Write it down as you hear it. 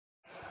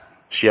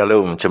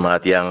Shalom,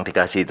 jemaat yang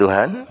dikasihi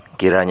Tuhan,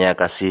 kiranya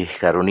kasih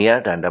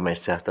karunia dan damai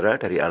sejahtera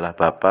dari Allah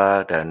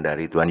Bapa dan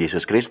dari Tuhan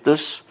Yesus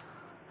Kristus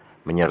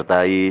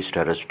menyertai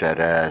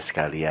saudara-saudara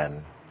sekalian.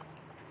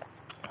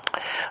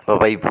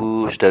 Bapak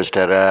Ibu,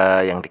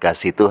 saudara-saudara yang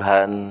dikasihi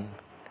Tuhan,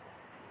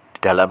 di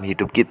dalam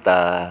hidup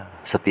kita,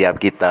 setiap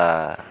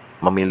kita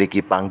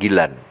memiliki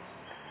panggilan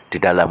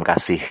di dalam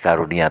kasih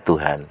karunia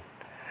Tuhan.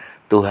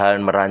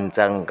 Tuhan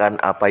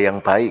merancangkan apa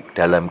yang baik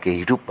dalam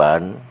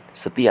kehidupan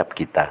setiap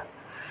kita.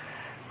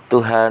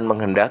 Tuhan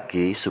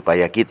menghendaki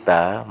supaya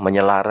kita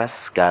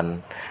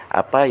menyelaraskan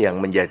apa yang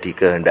menjadi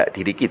kehendak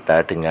diri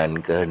kita dengan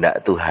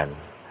kehendak Tuhan.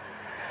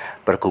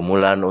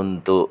 Pergumulan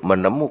untuk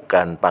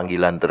menemukan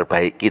panggilan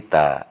terbaik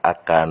kita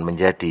akan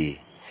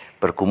menjadi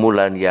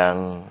pergumulan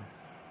yang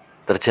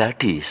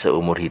terjadi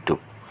seumur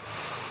hidup.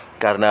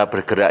 Karena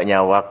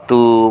bergeraknya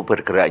waktu,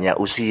 bergeraknya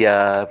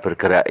usia,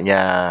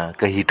 bergeraknya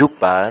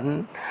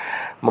kehidupan,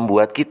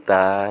 membuat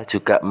kita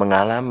juga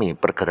mengalami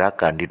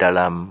pergerakan di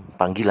dalam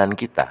panggilan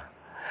kita.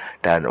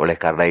 Dan oleh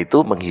karena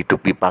itu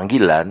menghidupi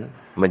panggilan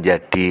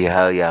menjadi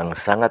hal yang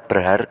sangat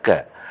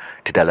berharga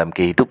di dalam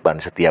kehidupan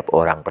setiap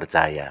orang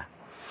percaya.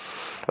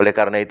 Oleh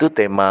karena itu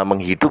tema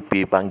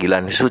menghidupi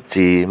panggilan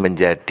suci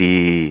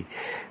menjadi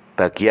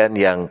bagian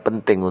yang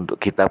penting untuk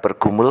kita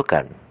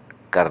pergumulkan.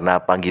 Karena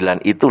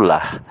panggilan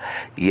itulah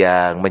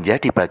yang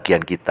menjadi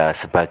bagian kita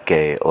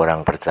sebagai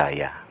orang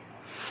percaya.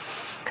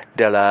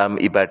 Dalam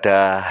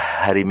ibadah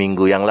hari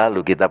Minggu yang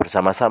lalu kita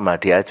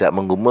bersama-sama diajak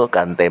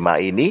menggumulkan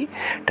tema ini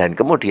dan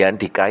kemudian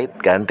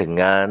dikaitkan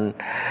dengan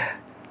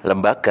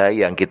lembaga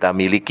yang kita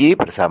miliki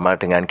bersama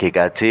dengan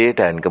GKJ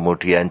dan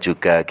kemudian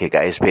juga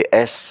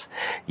GKSBS,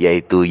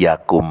 yaitu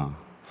Yakum.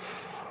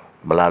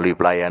 Melalui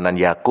pelayanan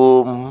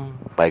Yakum,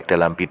 baik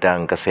dalam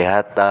bidang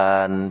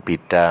kesehatan,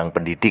 bidang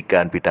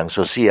pendidikan, bidang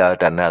sosial,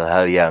 dan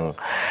hal-hal yang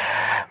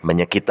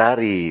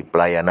menyekitari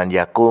pelayanan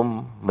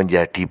Yakum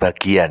menjadi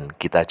bagian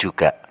kita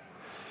juga.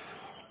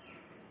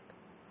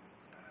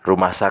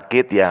 Rumah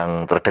sakit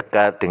yang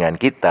terdekat dengan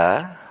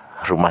kita,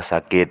 Rumah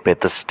Sakit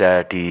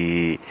Bethesda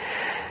di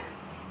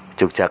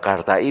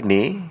Yogyakarta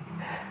ini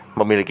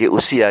memiliki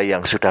usia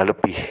yang sudah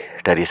lebih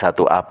dari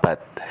 1 abad.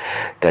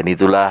 Dan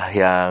itulah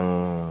yang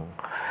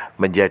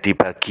menjadi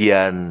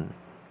bagian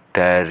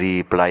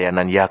dari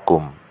pelayanan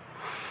Yakum.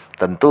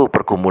 Tentu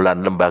pergumulan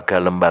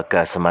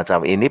lembaga-lembaga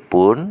semacam ini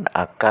pun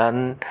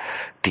akan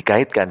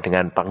dikaitkan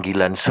dengan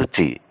panggilan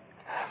suci.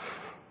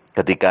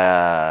 Ketika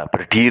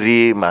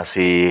berdiri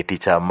masih di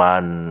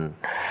zaman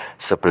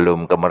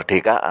sebelum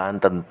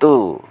kemerdekaan,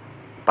 tentu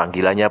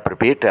panggilannya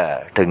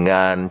berbeda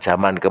dengan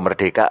zaman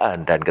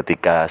kemerdekaan. Dan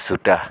ketika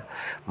sudah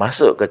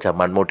masuk ke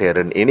zaman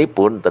modern ini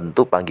pun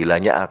tentu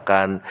panggilannya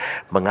akan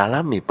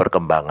mengalami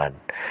perkembangan.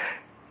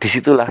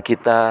 Disitulah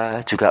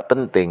kita juga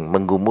penting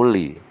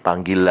menggumuli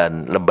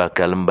panggilan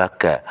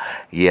lembaga-lembaga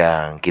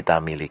yang kita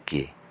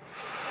miliki.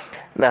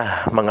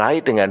 Nah,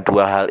 mengait dengan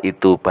dua hal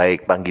itu,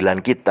 baik panggilan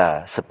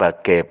kita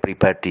sebagai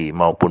pribadi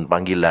maupun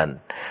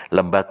panggilan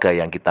lembaga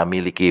yang kita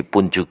miliki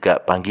pun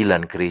juga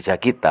panggilan gereja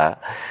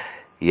kita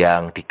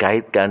yang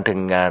dikaitkan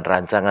dengan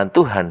rancangan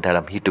Tuhan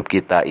dalam hidup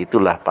kita,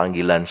 itulah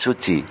panggilan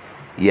suci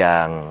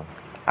yang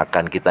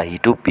akan kita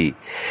hidupi.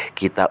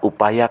 Kita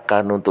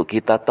upayakan untuk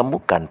kita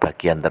temukan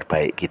bagian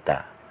terbaik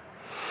kita.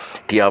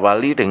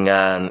 Diawali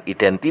dengan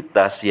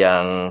identitas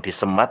yang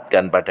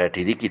disematkan pada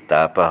diri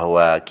kita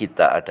bahwa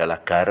kita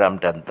adalah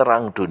garam dan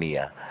terang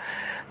dunia.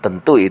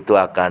 Tentu itu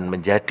akan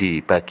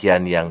menjadi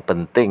bagian yang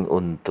penting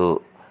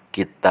untuk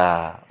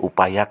kita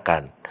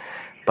upayakan,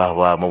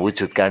 bahwa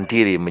mewujudkan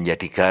diri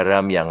menjadi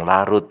garam yang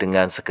larut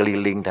dengan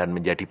sekeliling dan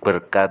menjadi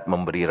berkat,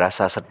 memberi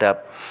rasa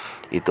sedap,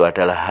 itu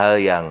adalah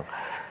hal yang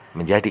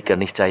menjadi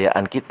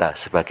keniscayaan kita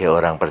sebagai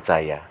orang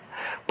percaya.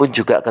 Pun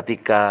juga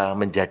ketika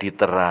menjadi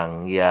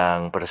terang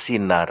yang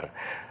bersinar,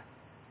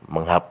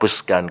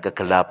 menghapuskan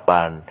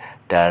kegelapan,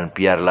 dan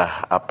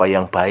biarlah apa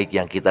yang baik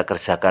yang kita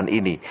kerjakan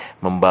ini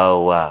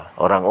membawa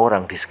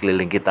orang-orang di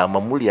sekeliling kita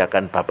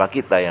memuliakan Bapa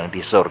kita yang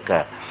di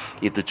sorga.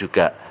 Itu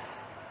juga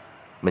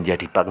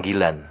menjadi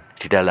panggilan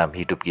di dalam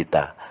hidup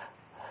kita.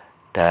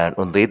 Dan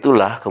untuk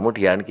itulah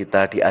kemudian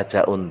kita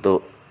diajak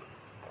untuk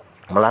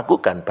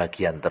melakukan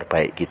bagian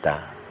terbaik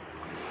kita.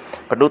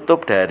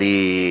 Penutup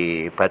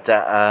dari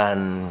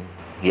bacaan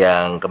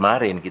yang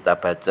kemarin kita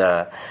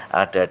baca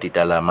ada di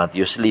dalam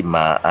Matius 5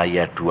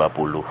 ayat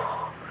 20.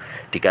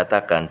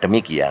 Dikatakan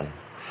demikian,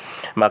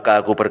 maka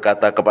aku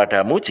berkata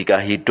kepadamu, jika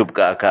hidup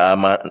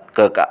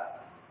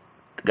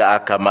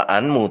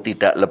keagamaanmu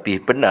tidak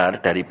lebih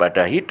benar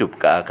daripada hidup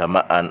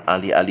keagamaan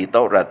ahli-ahli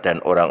Taurat dan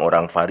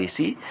orang-orang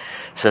Farisi,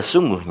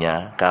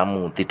 sesungguhnya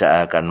kamu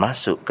tidak akan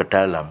masuk ke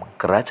dalam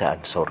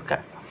kerajaan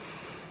sorga.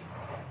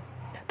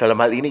 Dalam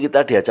hal ini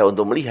kita diajak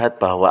untuk melihat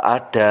bahwa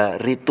ada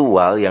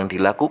ritual yang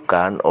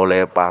dilakukan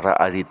oleh para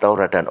ahli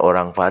Taurat dan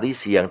orang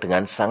Farisi yang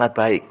dengan sangat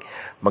baik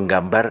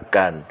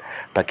menggambarkan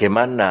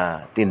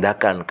bagaimana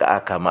tindakan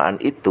keagamaan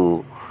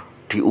itu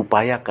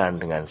diupayakan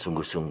dengan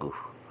sungguh-sungguh.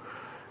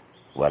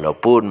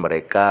 Walaupun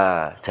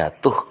mereka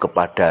jatuh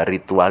kepada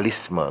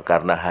ritualisme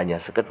karena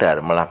hanya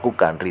sekedar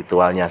melakukan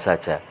ritualnya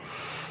saja.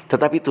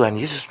 Tetapi Tuhan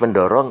Yesus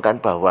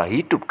mendorongkan bahwa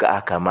hidup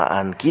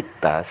keagamaan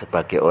kita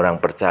sebagai orang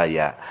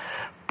percaya,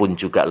 pun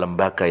juga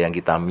lembaga yang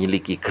kita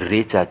miliki,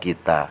 gereja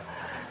kita,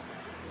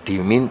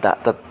 diminta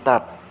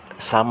tetap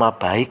sama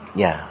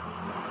baiknya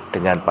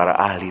dengan para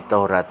ahli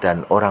Taurat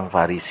dan orang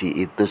Farisi.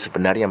 Itu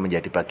sebenarnya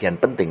menjadi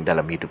bagian penting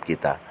dalam hidup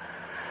kita.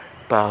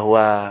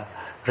 Bahwa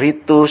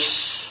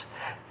ritus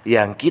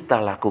yang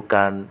kita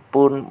lakukan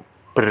pun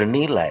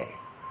bernilai,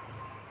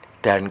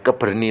 dan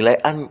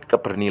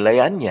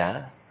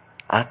kebernilaiannya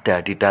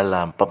ada di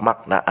dalam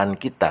pemaknaan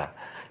kita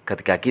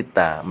ketika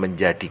kita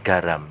menjadi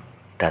garam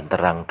dan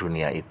terang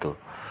dunia itu.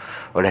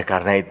 Oleh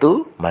karena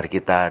itu, mari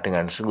kita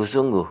dengan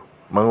sungguh-sungguh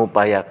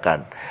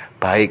mengupayakan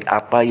baik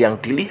apa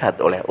yang dilihat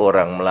oleh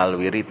orang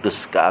melalui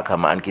ritus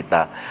keagamaan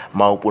kita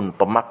maupun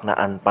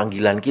pemaknaan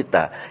panggilan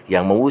kita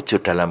yang mewujud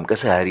dalam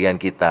keseharian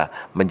kita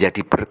menjadi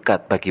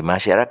berkat bagi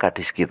masyarakat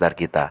di sekitar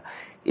kita.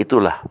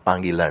 Itulah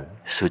panggilan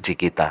suci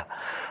kita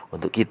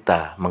untuk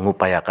kita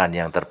mengupayakan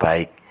yang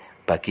terbaik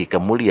bagi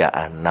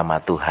kemuliaan nama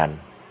Tuhan.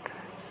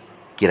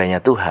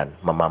 Kiranya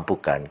Tuhan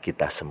memampukan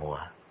kita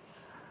semua.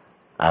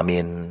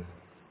 Amin.